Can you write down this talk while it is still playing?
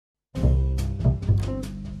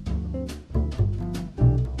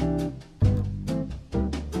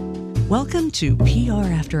Welcome to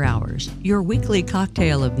PR After Hours, your weekly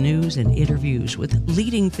cocktail of news and interviews with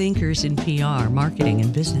leading thinkers in PR, marketing,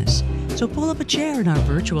 and business. So pull up a chair in our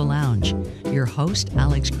virtual lounge. Your host,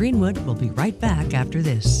 Alex Greenwood, will be right back after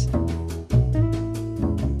this.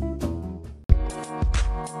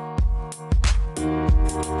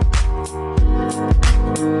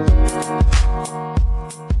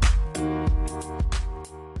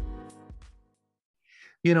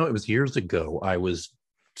 You know, it was years ago. I was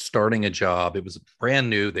starting a job. It was brand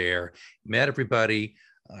new there, met everybody.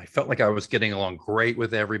 I felt like I was getting along great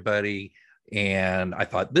with everybody. And I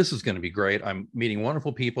thought, this is going to be great. I'm meeting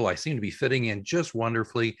wonderful people. I seem to be fitting in just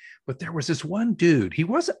wonderfully. But there was this one dude. He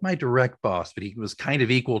wasn't my direct boss, but he was kind of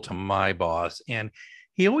equal to my boss. And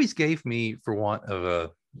he always gave me, for want of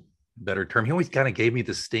a better term, he always kind of gave me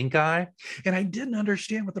the stink eye. And I didn't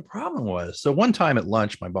understand what the problem was. So one time at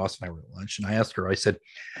lunch, my boss and I were at lunch, and I asked her, I said,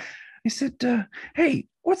 hey,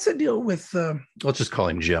 what's the deal with, let's just call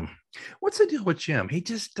him Jim. What's the deal with Jim? He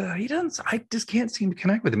doesn't, I just can't seem to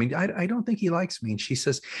connect with him. I don't think he likes me. And she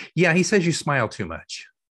says, yeah, he says you smile too much.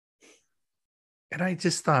 And I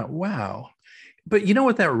just thought, wow. But you know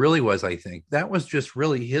what that really was, I think? That was just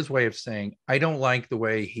really his way of saying, I don't like the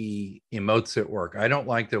way he emotes at work. I don't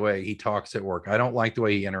like the way he talks at work. I don't like the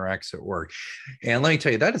way he interacts at work. And let me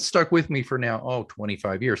tell you, that has stuck with me for now,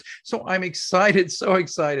 25 years. So I'm excited, so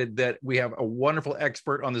excited that we have a wonderful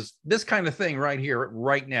expert on this kind of thing right here,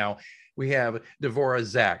 right now. We have Devora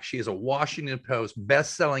Zack. She is a Washington Post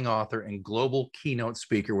best-selling author and global keynote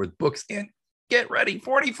speaker with books in, get ready,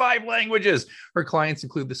 45 languages. Her clients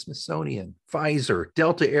include the Smithsonian, Pfizer,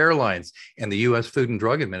 Delta Airlines, and the U.S. Food and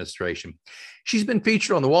Drug Administration. She's been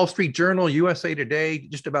featured on the Wall Street Journal, USA Today,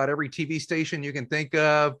 just about every TV station you can think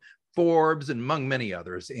of, Forbes, and among many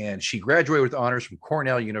others. And she graduated with honors from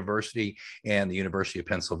Cornell University and the University of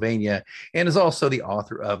Pennsylvania, and is also the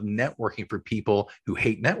author of Networking for People Who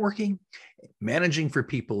Hate Networking, Managing for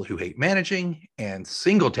People Who Hate Managing, and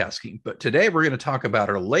Single Tasking. But today we're going to talk about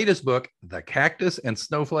her latest book, The Cactus and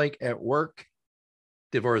Snowflake at Work.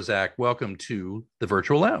 Devora Zack, welcome to the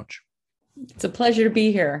Virtual Lounge. It's a pleasure to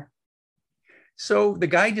be here. So the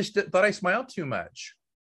guy just thought I smiled too much.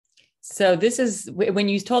 So this is, when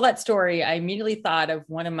you told that story, I immediately thought of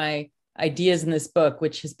one of my ideas in this book,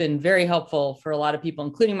 which has been very helpful for a lot of people,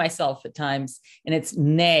 including myself at times. And it's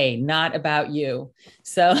nay, not about you.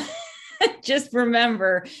 So just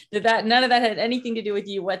remember that none of that had anything to do with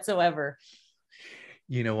you whatsoever.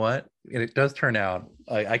 You know what? And it does turn out,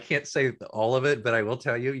 I can't say all of it, but I will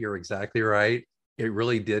tell you, you're exactly right. It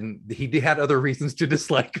really didn't. He had other reasons to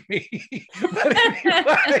dislike me. But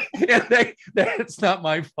anyway, that's not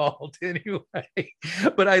my fault anyway.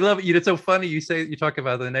 But I love it. It's so funny you talk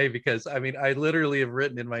about the nay, because I mean, I literally have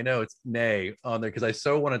written in my notes nay on there because I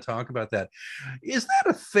so want to talk about that. Is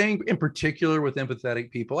that a thing in particular with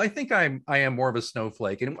empathetic people? I think I am more of a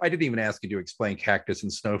snowflake. And I didn't even ask you to explain cactus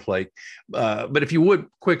and snowflake. But if you would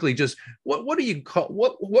quickly, just what do you call,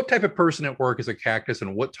 what type of person at work is a cactus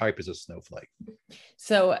and what type is a snowflake?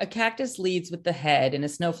 So a cactus leads with the head and a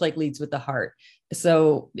snowflake leads with the heart.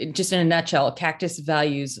 So just in a nutshell, a cactus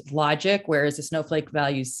values logic, whereas a snowflake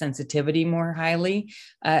values sensitivity more highly.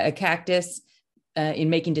 A cactus in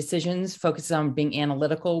making decisions focuses on being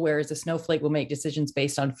analytical, whereas a snowflake will make decisions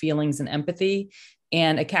based on feelings and empathy.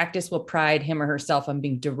 And a cactus will pride him or herself on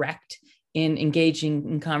being direct in engaging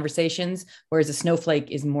in conversations, whereas a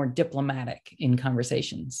snowflake is more diplomatic in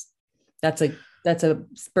conversations. That's a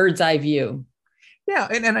bird's eye view. Yeah,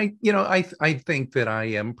 and I think that I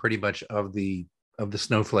am pretty much of the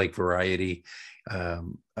snowflake variety,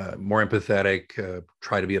 more empathetic,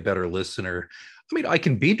 try to be a better listener. I mean, I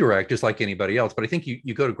can be direct just like anybody else, but I think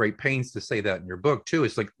you go to great pains to say that in your book too.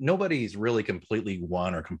 It's like nobody's really completely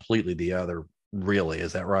one or completely the other, really.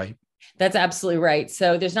 Is that right? That's absolutely right.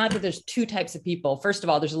 So there's not that there's two types of people. First of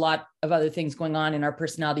all, there's a lot of other things going on in our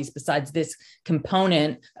personalities besides this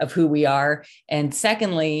component of who we are. And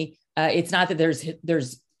secondly, it's not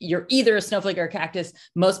that you're either a snowflake or a cactus.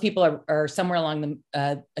 Most people are somewhere along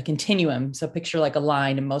a continuum. So picture like a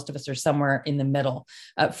line, and most of us are somewhere in the middle.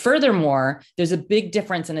 Furthermore, there's a big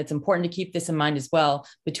difference, and it's important to keep this in mind as well,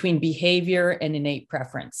 between behavior and innate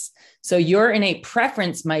preference. So your innate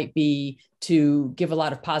preference might be to give a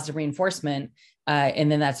lot of positive reinforcement,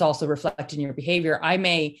 and then that's also reflected in your behavior. I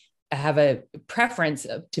may have a preference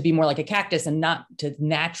to be more like a cactus and not to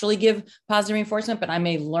naturally give positive reinforcement, but I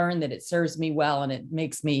may learn that it serves me well and it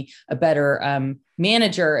makes me a better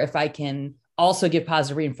manager if I can also give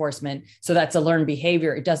positive reinforcement. So that's a learned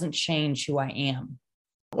behavior. It doesn't change who I am.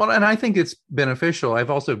 Well, and I think it's beneficial. I've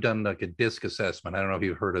also done like a DISC assessment. I don't know if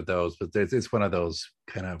you've heard of those, but it's one of those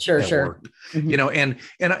kind of Sure. worked, and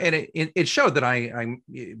it showed that I'm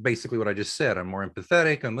basically what I just said. I'm more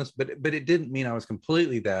empathetic on this, but it didn't mean I was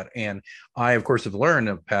completely that. And I, of course, have learned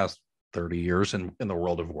in the past 30 years in the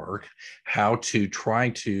world of work how to try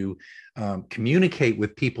to communicate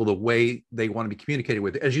with people the way they want to be communicated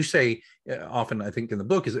with. As you say, often I think in the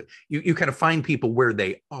book is that you kind of find people where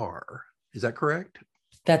they are. Is that correct?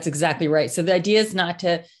 That's exactly right. So the idea is not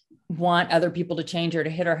to want other people to change or to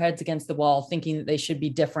hit our heads against the wall thinking that they should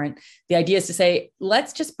be different. The idea is to say,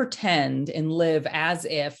 let's just pretend and live as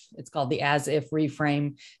if, it's called the as if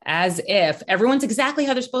reframe, as if everyone's exactly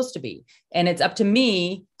how they're supposed to be. And it's up to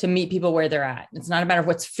me to meet people where they're at. It's not a matter of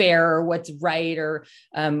what's fair or what's right or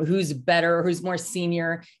who's better or who's more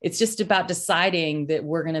senior. It's just about deciding that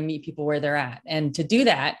we're going to meet people where they're at. And to do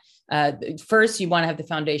that, first, you want to have the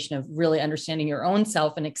foundation of really understanding your own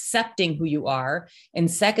self and accepting who you are. And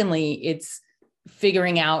secondly, it's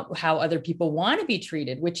figuring out how other people want to be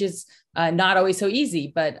treated, which is not always so easy,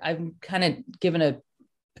 but I've kind of given a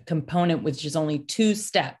component which is only 2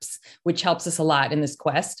 steps, which helps us a lot in this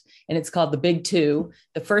quest. And it's called the big 2.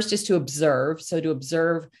 The first is to observe. So to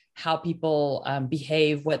observe how people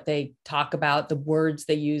behave, what they talk about, the words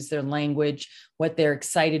they use, their language, what they're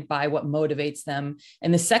excited by, what motivates them.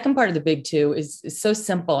 And the second part of the big 2 is so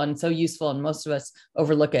simple and so useful, and most of us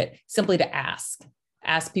overlook it, simply to ask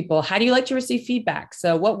people, how do you like to receive feedback?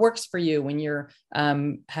 So what works for you when you're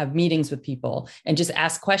have meetings with people? And just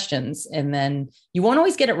ask questions. And then you won't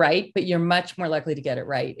always get it right, but you're much more likely to get it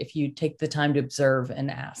right if you take the time to observe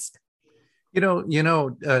and ask.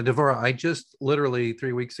 Devora, I just literally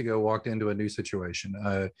 3 weeks ago walked into a new situation.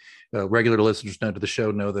 Regular listeners know to the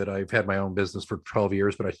show know that I've had my own business for 12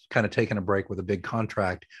 years, but I've kind of taken a break with a big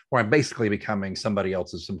contract where I'm basically becoming somebody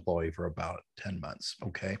else's employee for about 10 months.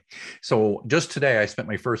 Okay. So just today, I spent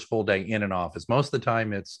my first full day in an office. Most of the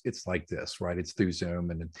time it's like this, right? It's through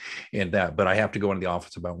Zoom and that, but I have to go into the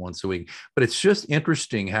office about once a week. But it's just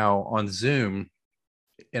interesting how on Zoom,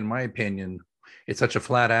 in my opinion, it's such a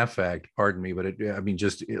flat affect, pardon me, but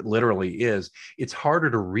it literally is. It's harder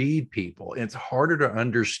to read people. It's harder to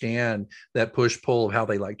understand that push-pull of how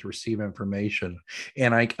they like to receive information.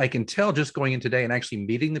 And I can tell just going in today and actually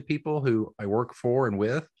meeting the people who I work for and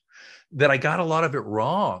with, that I got a lot of it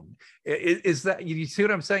wrong. Is that, you see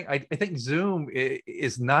what I'm saying? I think Zoom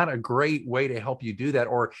is not a great way to help you do that.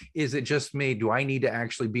 Or is it just me? Do I need to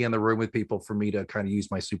actually be in the room with people for me to kind of use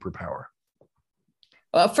my superpower?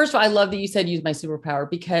 Well, first of all, I love that you said use my superpower,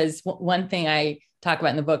 because one thing I talk about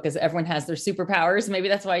in the book is everyone has their superpowers. Maybe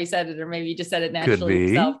that's why you said it, or maybe you just said it naturally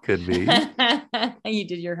yourself. Could be. You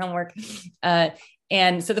did your homework.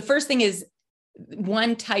 And so the first thing is,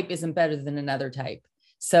 one type isn't better than another type.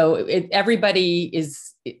 So everybody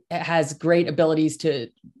has great abilities to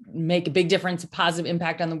make a big difference, a positive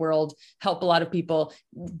impact on the world, help a lot of people,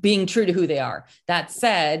 being true to who they are. That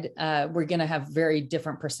said, we're going to have very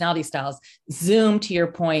different personality styles. Zoom, to your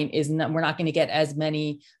point, we're not going to get as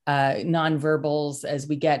many nonverbals as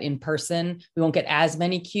we get in person. We won't get as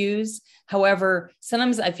many cues. However,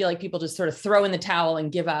 sometimes I feel like people just sort of throw in the towel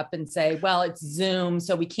and give up and say, well, it's Zoom,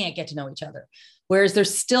 so we can't get to know each other. Whereas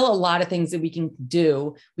there's still a lot of things that we can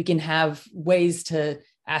do. We can have ways to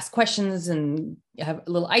ask questions and have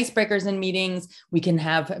little icebreakers in meetings. We can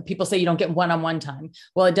have people say you don't get one-on-one time.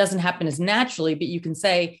 Well, it doesn't happen as naturally, but you can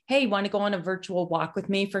say, hey, want to go on a virtual walk with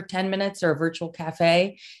me for 10 minutes or a virtual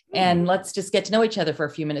cafe? And let's just get to know each other for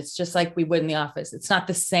a few minutes, just like we would in the office. It's not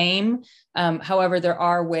the same. However, there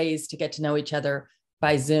are ways to get to know each other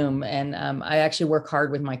by Zoom. And I actually work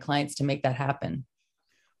hard with my clients to make that happen.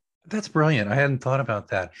 That's brilliant. I hadn't thought about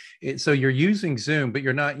that. So you're using Zoom, but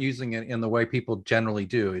you're not using it in the way people generally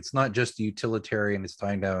do. It's not just utilitarian, it's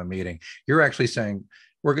time to have a meeting. You're actually saying,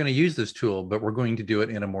 we're going to use this tool, but we're going to do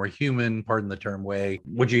it in a more human, pardon the term, way.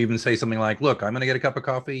 Would you even say something like, look, I'm going to get a cup of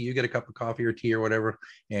coffee, you get a cup of coffee or tea or whatever,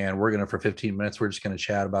 and we're going to, for 15 minutes, we're just going to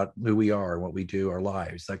chat about who we are, what we do, our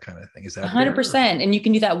lives, that kind of thing. Is that 100%? And you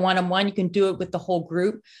can do that one-on-one. You can do it with the whole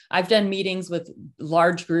group. I've done meetings with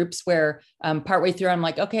large groups where partway through, I'm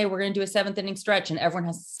like, okay, we're going to do a 7th inning stretch, and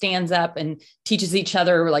everyone stands up and teaches each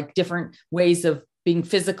other like different ways of being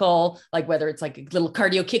physical, like whether it's like a little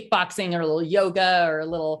cardio kickboxing or a little yoga or a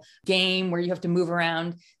little game where you have to move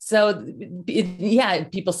around. So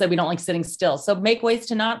people say we don't like sitting still. So make ways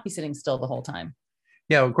to not be sitting still the whole time.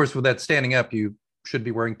 Yeah, of course, with that standing up, you should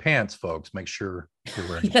be wearing pants, folks. Make sure you're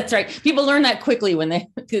wearing That's right. People learn that quickly when they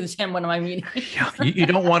attend one of my meetings. Yeah, you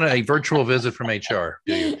don't want a virtual visit from HR,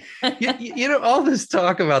 do you? You know, all this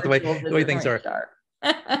talk about the way things are.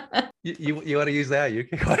 You want to use that? You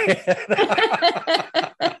can go ahead.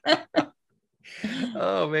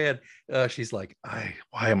 Oh man. She's like,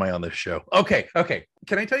 why am I on this show? Okay.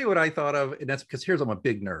 Can I tell you what I thought of? And that's because I'm a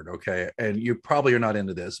big nerd. Okay. And you probably are not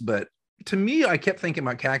into this, but to me, I kept thinking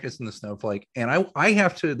about Cactus and the Snowflake. And I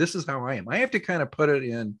have to, this is how I am. I have to kind of put it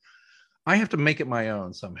in, I have to make it my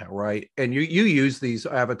own somehow, right? And you use these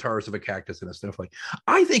avatars of a cactus and a snowflake.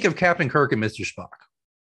 I think of Captain Kirk and Mr. Spock.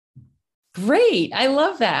 Great. I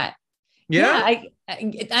love that. Yeah.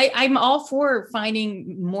 I'm all for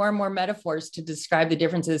finding more and more metaphors to describe the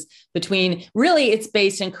differences between, really, it's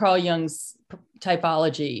based in Carl Jung's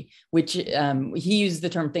typology, which he used the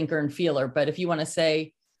term thinker and feeler. But if you want to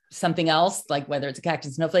say something else, like whether it's a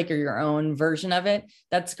cactus snowflake or your own version of it,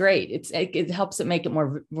 that's great. It helps it make it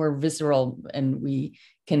more visceral, and we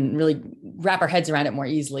can really wrap our heads around it more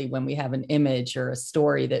easily when we have an image or a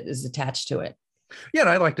story that is attached to it. Yeah, and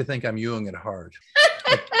I like to think I'm Jung at heart.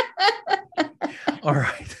 All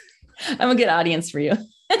right. I'm a good audience for you.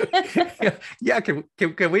 yeah. Can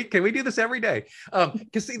we do this every day?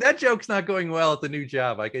 Because see, that joke's not going well at the new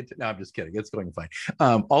job. No, I'm just kidding. It's going fine.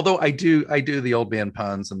 Although I do the old man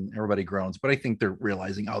puns and everybody groans, but I think they're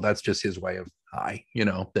realizing, oh, that's just his way of hi.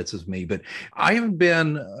 That's just me. But I have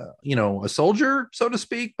been, a soldier, so to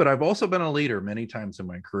speak, but I've also been a leader many times in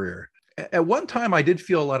my career. At one time, I did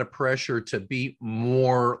feel a lot of pressure to be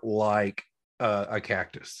more like a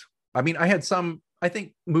cactus. I mean, I had some. I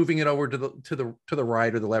think moving it over to the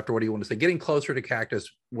right or the left, or what do you want to say? Getting closer to cactus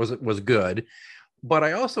was good, but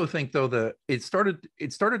I also think though that it started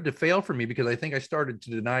to fail for me because I think I started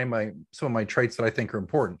to deny some of my traits that I think are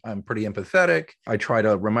important. I'm pretty empathetic. I try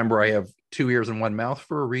to remember I have 2 ears and 1 mouth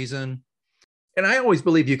for a reason, and I always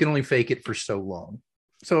believe you can only fake it for so long.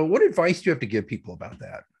 So, what advice do you have to give people about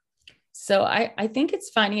that? So I think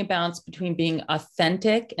it's finding a balance between being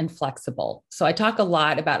authentic and flexible. So I talk a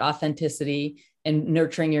lot about authenticity and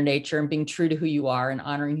nurturing your nature and being true to who you are and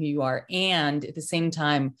honoring who you are. And at the same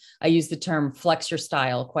time, I use the term flex your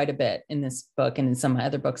style quite a bit in this book and in some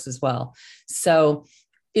other books as well. So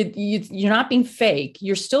you're not being fake,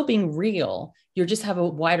 you're still being real. You just have a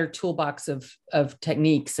wider toolbox of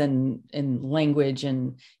techniques and language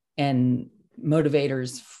and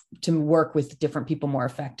motivators to work with different people more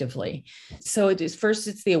effectively. So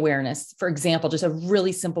it's the awareness. For example, just a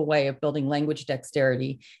really simple way of building language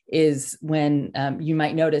dexterity is when you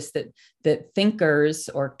might notice that thinkers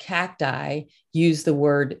or cacti use the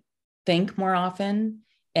word think more often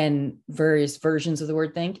and various versions of the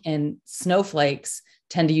word think, and snowflakes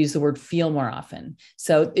tend to use the word feel more often.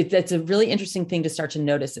 So that's a really interesting thing to start to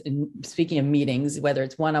notice in speaking of meetings, whether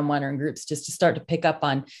it's one-on-one or in groups, just to start to pick up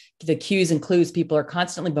on the cues and clues people are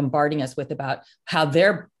constantly bombarding us with about how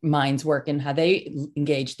their minds work and how they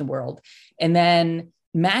engage the world. And then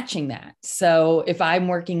matching that. So if I'm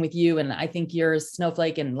working with you and I think you're a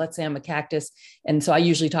snowflake and let's say I'm a cactus. And so I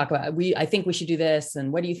usually talk about, I think we should do this.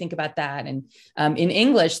 And what do you think about that? And in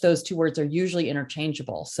English, those two words are usually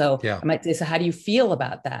interchangeable. So I might say, so how do you feel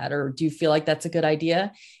about that? Or do you feel like that's a good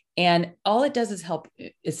idea? And all it does is help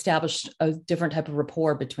establish a different type of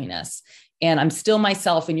rapport between us. And I'm still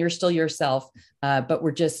myself and you're still yourself, but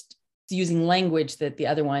we're just using language that the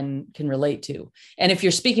other one can relate to. And if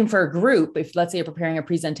you're speaking for a group, if let's say you're preparing a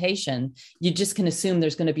presentation, you just can assume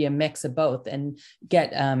there's going to be a mix of both and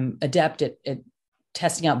get adept at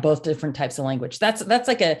testing out both different types of language. That's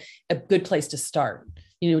like a good place to start,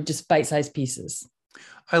 just bite-sized pieces.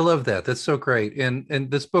 I love that. That's so great.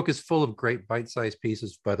 And this book is full of great bite-sized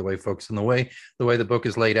pieces, by the way, folks. And the way the book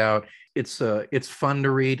is laid out, it's fun to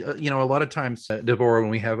read. A lot of times, Devora, when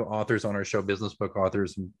we have authors on our show, business book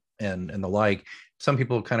authors and the like, some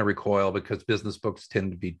people kind of recoil because business books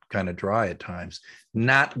tend to be kind of dry at times.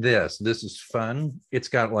 Not this. This is fun. It's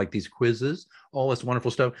got like these quizzes, all this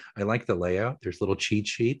wonderful stuff. I like the layout. There's little cheat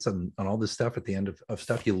sheets and all this stuff at the end of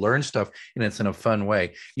stuff. You learn stuff and it's in a fun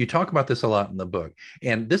way. You talk about this a lot in the book.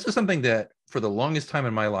 And this is something that for the longest time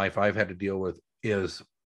in my life, I've had to deal with is,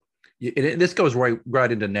 this goes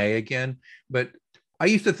right into Nay again, but I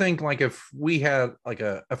used to think like if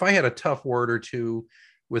I had a tough word or two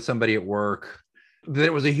with somebody at work, that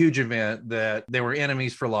it was a huge event, that they were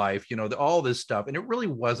enemies for life, all this stuff. And it really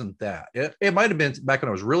wasn't that. It might have been, back when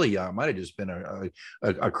I was really young, it might have just been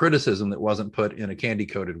a criticism that wasn't put in a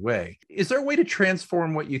candy-coated way. Is there a way to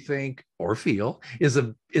transform what you think or feel is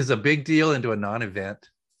a big deal into a non-event?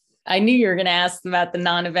 I knew you were going to ask about the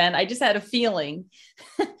non-event. I just had a feeling.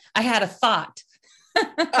 I had a thought.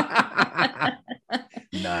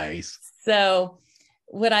 Nice. So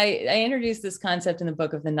what I introduced this concept in the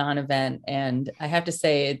book of the non-event, and I have to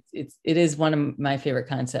say it is one of my favorite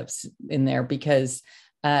concepts in there because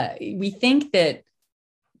we think that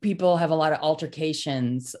people have a lot of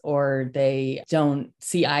altercations or they don't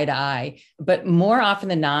see eye to eye. But more often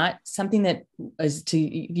than not, something that is, to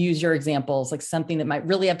use your examples, like something that might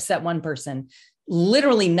really upset one person,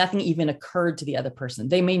 literally nothing even occurred to the other person.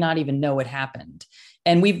 They may not even know it happened.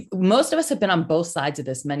 And most of us have been on both sides of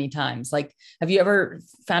this many times. Like, have you ever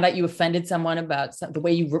found out you offended someone about the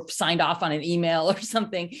way you signed off on an email or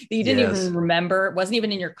something that you didn't even remember? It wasn't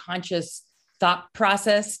even in your conscious thought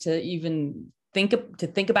process to even think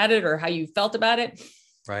about it or how you felt about it.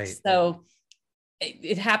 Right. So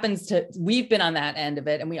it happens we've been on that end of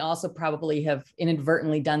it. And we also probably have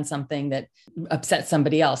inadvertently done something that upset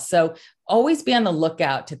somebody else. So always be on the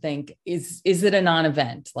lookout to think, is it a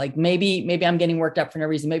non-event? Like maybe I'm getting worked up for no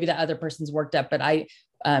reason. Maybe the other person's worked up, but I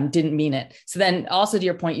didn't mean it. So then also to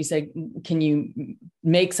your point, you said, can you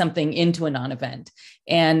make something into a non-event?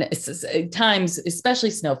 And at times,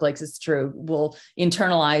 especially snowflakes, it's true, we'll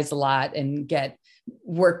internalize a lot and get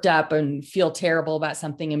worked up and feel terrible about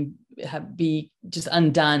something and be just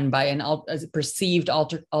undone by a perceived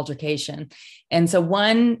altercation. And so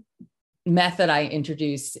one method I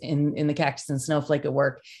introduce in the Cactus and Snowflake at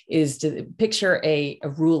work is to picture a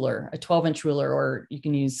ruler, a 12-inch ruler, or you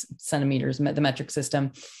can use centimeters, the metric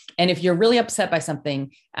system. And if you're really upset by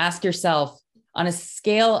something, ask yourself, on a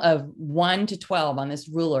scale of 1 to 12 on this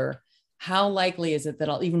ruler, how likely is it that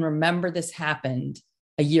I'll even remember this happened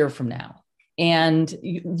a year from now? And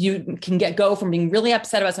you can go from being really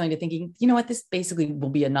upset about something to thinking, you know what, this basically will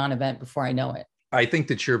be a non-event before I know it. I think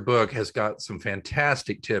that your book has got some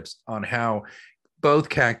fantastic tips on how both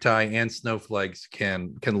cacti and snowflakes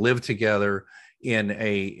can live together in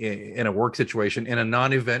a work situation in a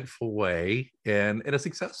non-eventful way and in a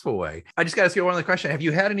successful way. I just got to ask you one other question. Have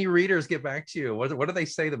you had any readers get back to you? What do they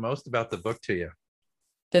say the most about the book to you?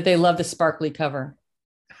 That they love the sparkly cover.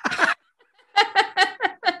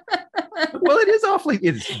 Well,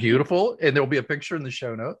 it's beautiful. And there'll be a picture in the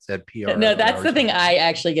show notes at PR. No, that's the thing I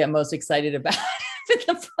actually get most excited about in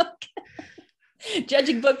the book. Judge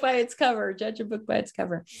a book by its cover.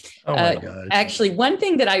 Oh my gosh. Actually, one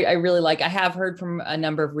thing that I really like, I have heard from a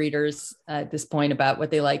number of readers at this point about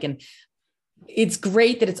what they like. And it's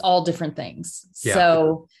great that it's all different things. Yeah.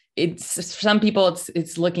 So it's, for some people,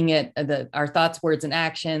 it's looking at our thoughts, words, and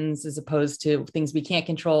actions, as opposed to things we can't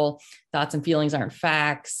control. Thoughts and feelings aren't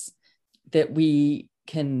facts, that we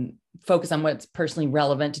can focus on what's personally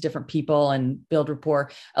relevant to different people and build rapport.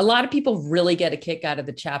 A lot of people really get a kick out of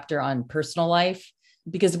the chapter on personal life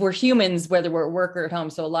because we're humans, whether we're at work or at home.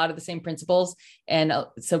 So a lot of the same principles. And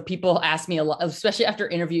so people ask me a lot, especially after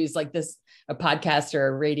interviews like this, a podcast or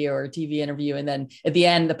a radio or a TV interview. And then at the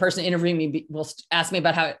end, the person interviewing me will ask me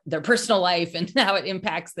about how their personal life and how it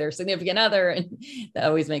impacts their significant other. And that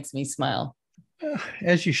always makes me smile.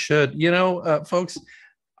 As you should. Folks,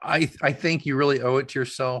 I think you really owe it to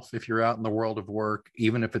yourself if you're out in the world of work,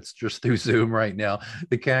 even if it's just through Zoom right now.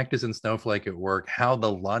 The Cactus and Snowflake at Work, how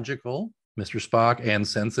the logical Mr. Spock and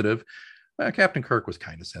sensitive, Captain Kirk was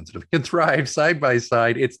kind of sensitive, can thrive side by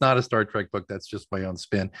side. It's not a Star Trek book. That's just my own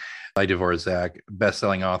spin. By Devora, Zack,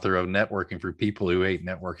 best-selling author of Networking for People Who Hate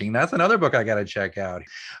Networking. That's another book I got to check out.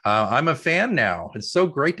 I'm a fan now. It's so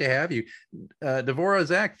great to have you. Devora,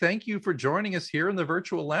 Zack, thank you for joining us here in the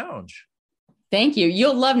virtual lounge. Thank you.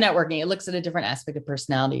 You'll love networking. It looks at a different aspect of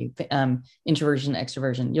personality, introversion,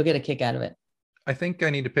 extroversion. You'll get a kick out of it. I think I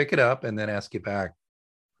need to pick it up and then ask you back.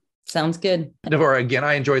 Sounds good. Devora, again,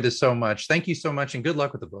 I enjoyed this so much. Thank you so much and good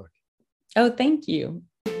luck with the book. Oh, thank you.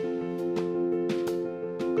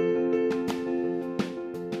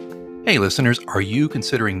 Hey listeners, are you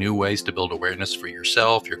considering new ways to build awareness for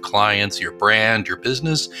yourself, your clients, your brand, your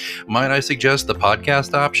business? Might I suggest the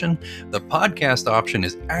podcast option? The podcast option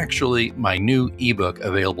is actually my new ebook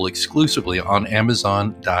available exclusively on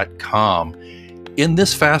Amazon.com. In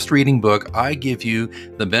this fast-reading book, I give you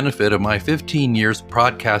the benefit of my 15 years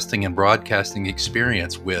podcasting and broadcasting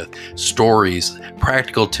experience with stories,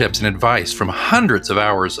 practical tips, and advice from hundreds of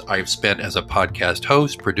hours I've spent as a podcast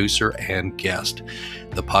host, producer, and guest.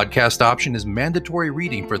 The podcast option is mandatory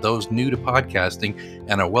reading for those new to podcasting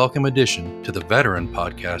and a welcome addition to the veteran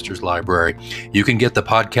podcasters library. You can get the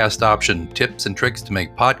podcast option, tips and tricks to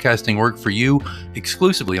make podcasting work for you,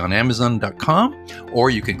 exclusively on Amazon.com, or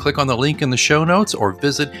you can click on the link in the show notes or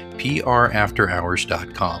visit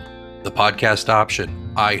prafterhours.com. The podcast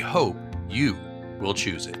option, I hope you will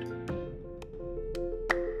choose it.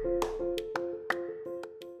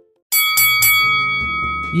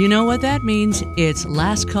 You know what that means? It's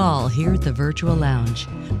last call here at the Virtual Lounge.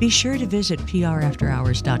 Be sure to visit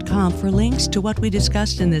prafterhours.com for links to what we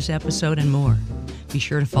discussed in this episode and more. Be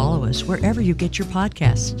sure to follow us wherever you get your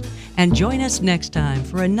podcasts. And join us next time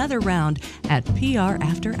for another round at PR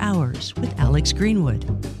After Hours with Alex Greenwood.